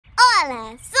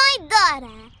Hola, soy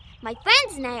Dora. My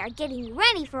friends and I are getting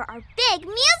ready for our big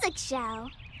music show.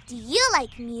 Do you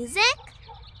like music?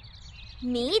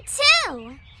 Me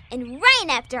too. And right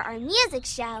after our music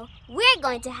show, we're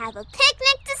going to have a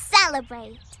picnic to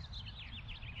celebrate.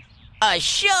 A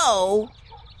show?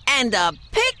 And a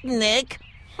picnic?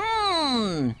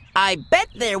 I bet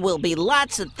there will be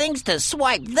lots of things to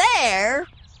swipe there.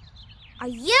 Are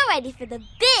you ready for the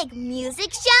big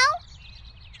music show?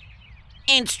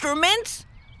 Instruments?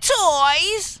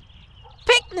 Toys?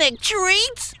 Picnic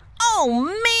treats?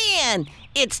 Oh man!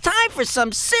 It's time for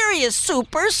some serious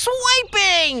super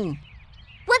swiping!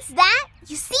 What's that?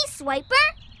 You see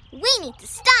Swiper? We need to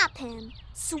stop him.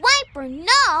 Swiper,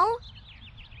 no!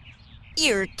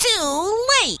 You're too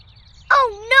late!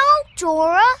 Oh no,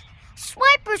 Dora!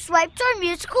 Swiper swiped our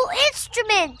musical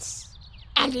instruments.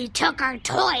 And he took our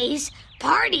toys,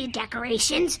 party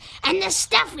decorations, and the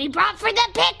stuff we brought for the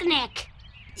picnic.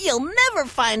 You'll never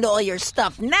find all your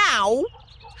stuff now.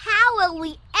 How will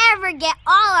we ever get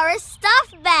all our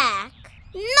stuff back?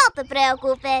 No te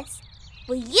preocupes.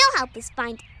 Will you help us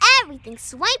find everything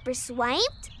Swiper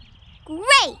swiped?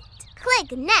 Great!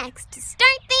 Click next to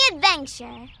start the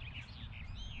adventure.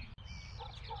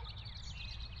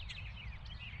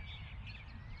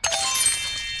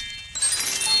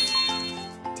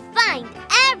 To find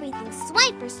everything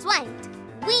Swiper swiped,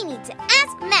 we need to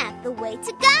ask Matt the way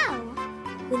to go.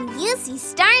 When you see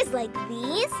stars like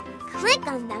these, click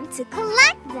on them to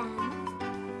collect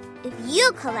them. If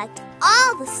you collect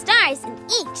all the stars in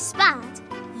each spot,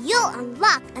 you'll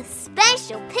unlock a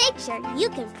special picture you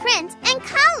can print and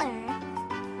color.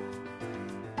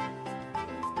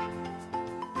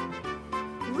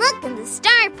 Look in the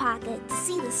star pocket to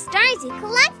see the stars you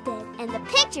collected and the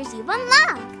pictures you've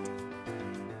unlocked.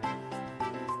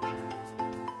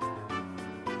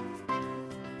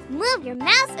 Move your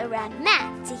mouse around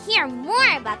Matt to hear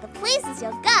more about the places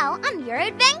you'll go on your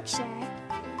adventure.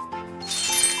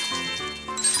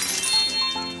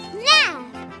 Now,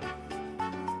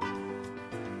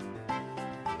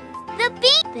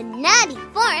 the Nutty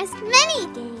Forest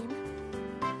minigame.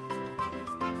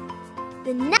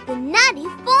 The Nutty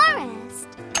Forest.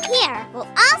 Here we'll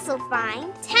also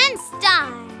find 10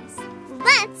 stars.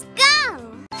 Let's go!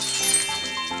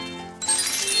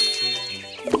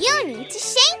 You need to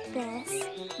shape this.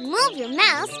 Move your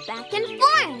mouse back and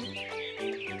forth.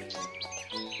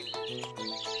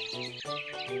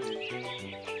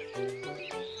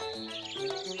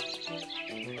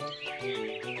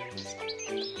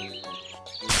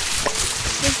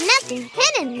 There's nothing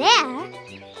hidden there.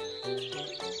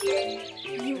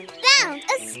 You found a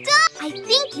star. I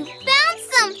think you found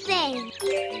something.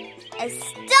 A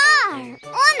star.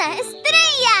 Una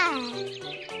estrella.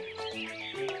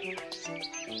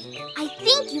 I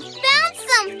think you found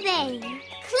something.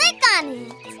 Click on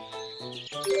it.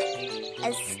 A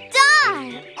star.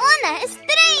 Una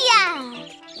estrella.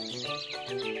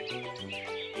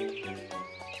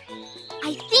 I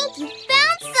think you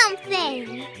found something.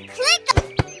 Click on it.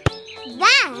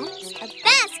 That's a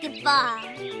basketball.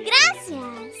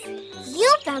 Gracias. You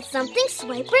found something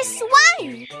Swiper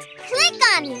swiped. Click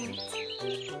on it.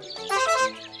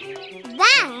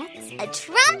 That's a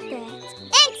trumpet.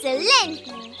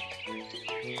 Excelente.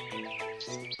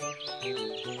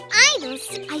 I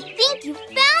think you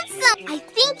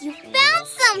found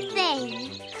something.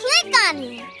 Click on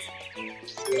it.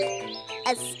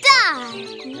 A star.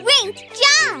 Great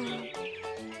job.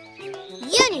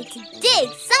 You need to dig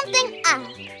something up.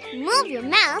 Move your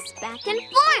mouse back and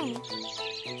forth.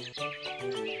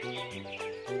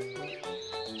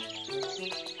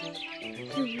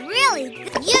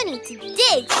 You need to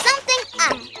dig something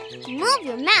up. Move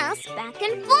your mouse back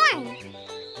and forth.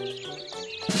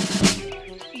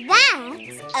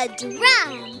 That's a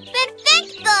drum.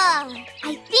 Perfecto!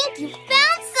 I think you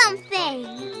found something.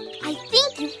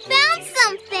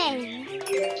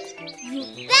 You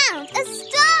found a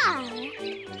star.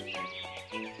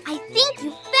 I think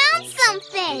you found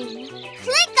something.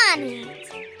 Click on it.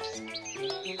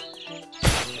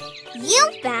 You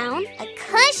found a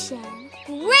cushion.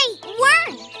 Great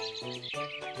work!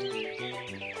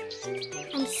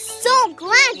 I'm so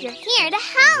glad you're here to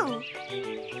help.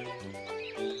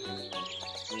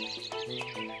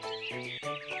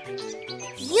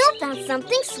 You found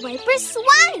something Swiper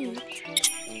swiped.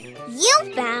 You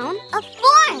found a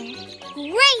fork.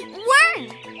 Great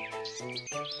work!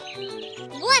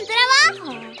 Buen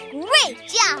trabajo! Great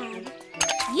job!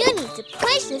 You need to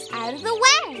push this out of the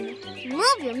way.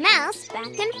 Move your mouse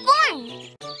back and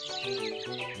forth.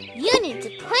 You need to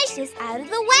push this out of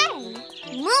the way.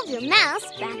 Move your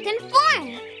mouse back and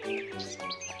forth.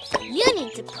 You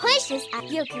need to push this out.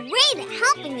 You're great at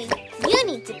helping me. You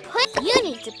need to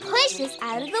push this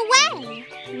out of the way.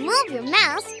 Move your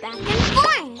mouse back and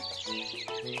forth.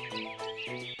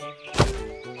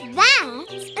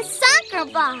 That's a soccer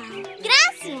ball.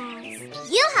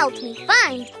 Gracias. You helped me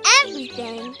find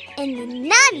everything in the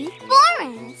Nutty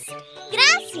forest.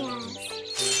 Gracias.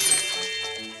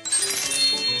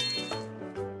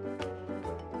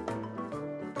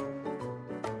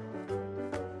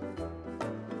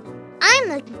 I'm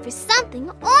looking for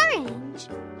something orange.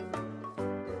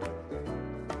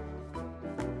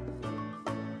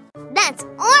 That's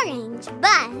orange,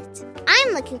 but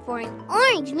I'm looking for an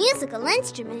orange musical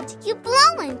instrument you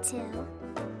blow into.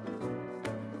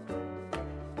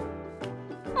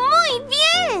 Muy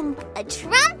bien! A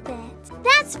trumpet.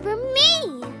 That's for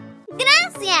me.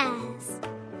 Gracias.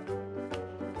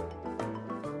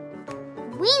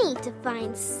 We need to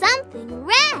find something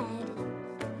red.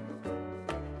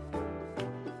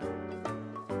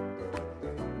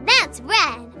 That's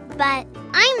red, but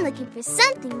I'm looking for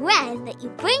something red that you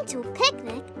bring to a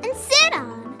picnic and sit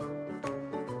on.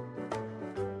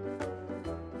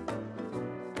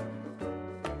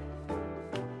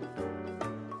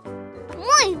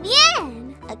 Muy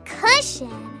bien! A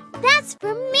cushion. That's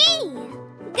for me.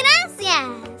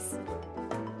 Gracias.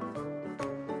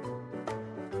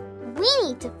 We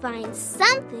need to find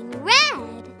something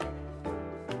red.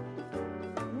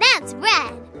 That's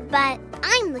red, but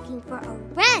I'm looking for a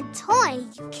red toy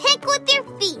you kick with your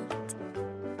feet.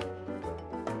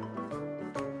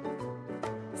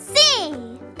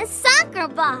 See, a soccer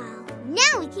ball.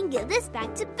 Now we can give this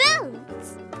back to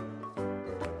Boots.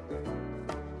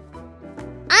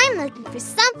 I'm looking for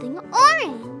something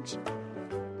orange.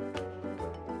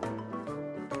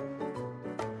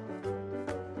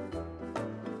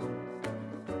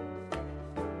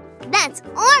 That's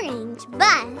orange,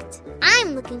 but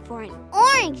I'm looking for an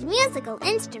orange musical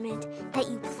instrument that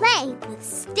you play with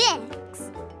sticks.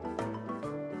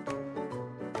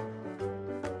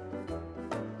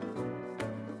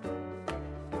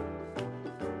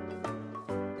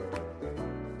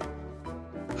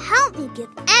 Help me give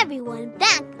everyone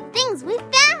back the things we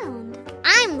found.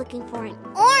 I'm looking for an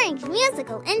orange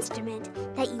musical instrument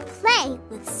that you play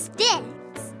with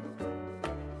sticks.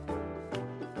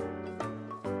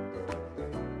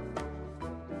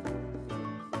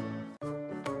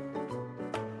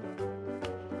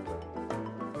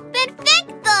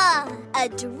 Perfecto! A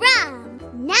drum.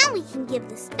 Now we can give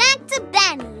this back to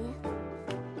Benny.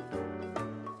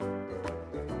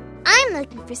 I'm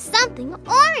looking for something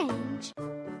orange.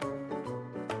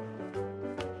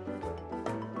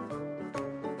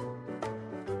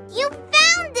 You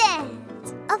found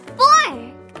it! A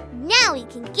fork! Now we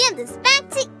can give this back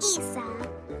to Isa.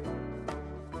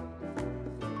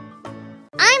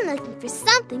 I'm looking for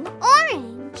something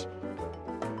orange.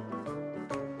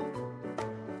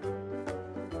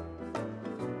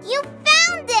 You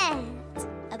found it!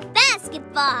 A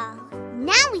basketball.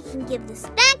 Now we can give this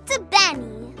back to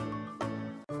Benny.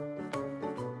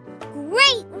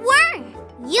 Great work!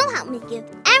 You helped me give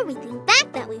everything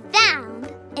back that we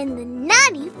found in the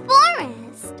Nutty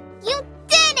forest. You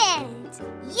did it!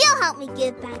 You helped me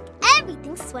give back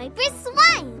everything Swiper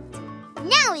swiped.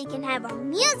 Now we can have our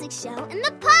music show in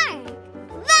the park.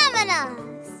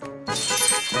 Vámonos!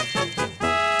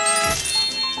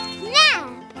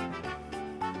 Snap!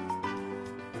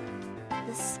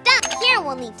 The stop here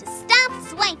will need to stop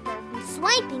Swiper from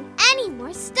swiping any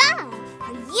more stuff.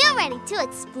 Are you ready to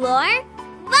explore?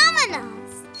 Vámonos!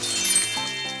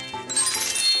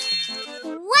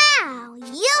 Wow!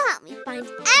 You helped me find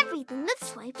everything that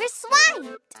Swiper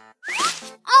swiped.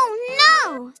 Oh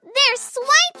no! There's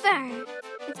Swiper!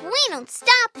 If we don't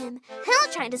stop him,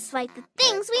 he'll try to swipe the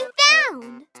things we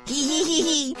found.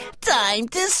 Hee time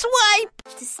to swipe!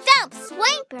 To stop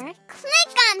Swiper,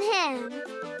 click on him.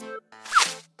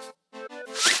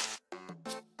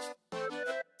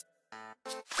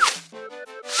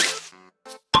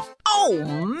 Oh,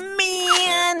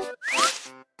 man!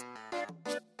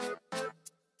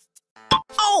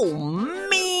 Oh,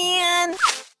 man!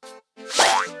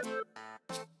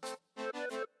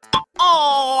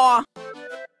 Aw!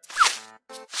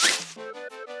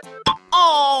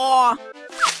 Aw!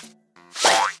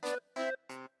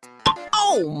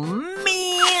 Oh,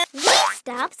 man! We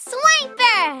stopped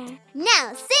Swiper!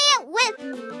 Now say it with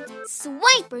me.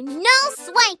 Swiper, no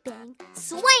swiping.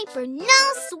 Swiper,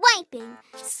 no swiping.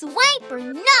 Swiper,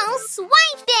 no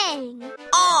swiping.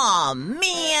 Aw,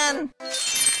 man!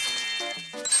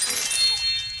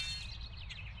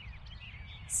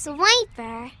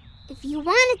 Swiper, if you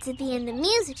wanted to be in the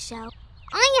music show,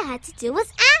 all you had to do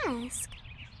was ask.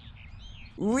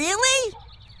 Really?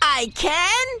 I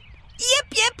can?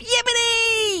 Yip, yip,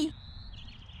 yippity!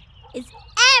 Is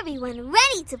everyone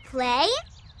ready to play?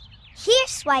 Here,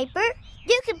 Swiper,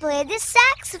 you can play the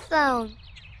saxophone.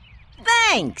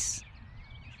 Thanks.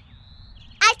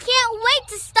 I can't wait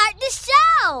to start the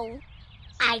show.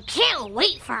 I can't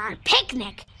wait for our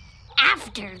picnic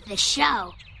after the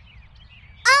show.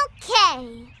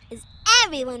 Okay, is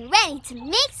everyone ready to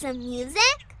make some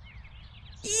music?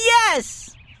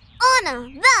 Yes! 1,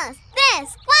 2, 3,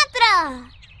 4.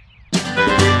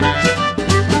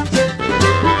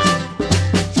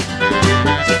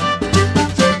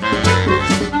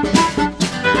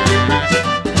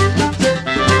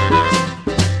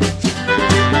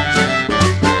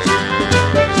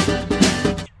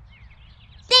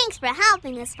 Thanks for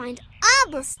helping us find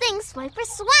all those things Swiper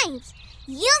swiped.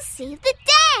 You saved the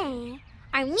day.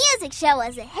 Our music show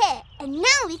was a hit, and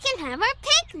now we can have our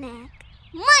picnic.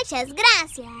 Muchas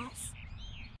gracias.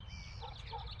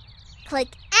 Click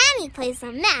any place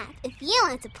on Math if you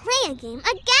want to play a game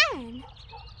again.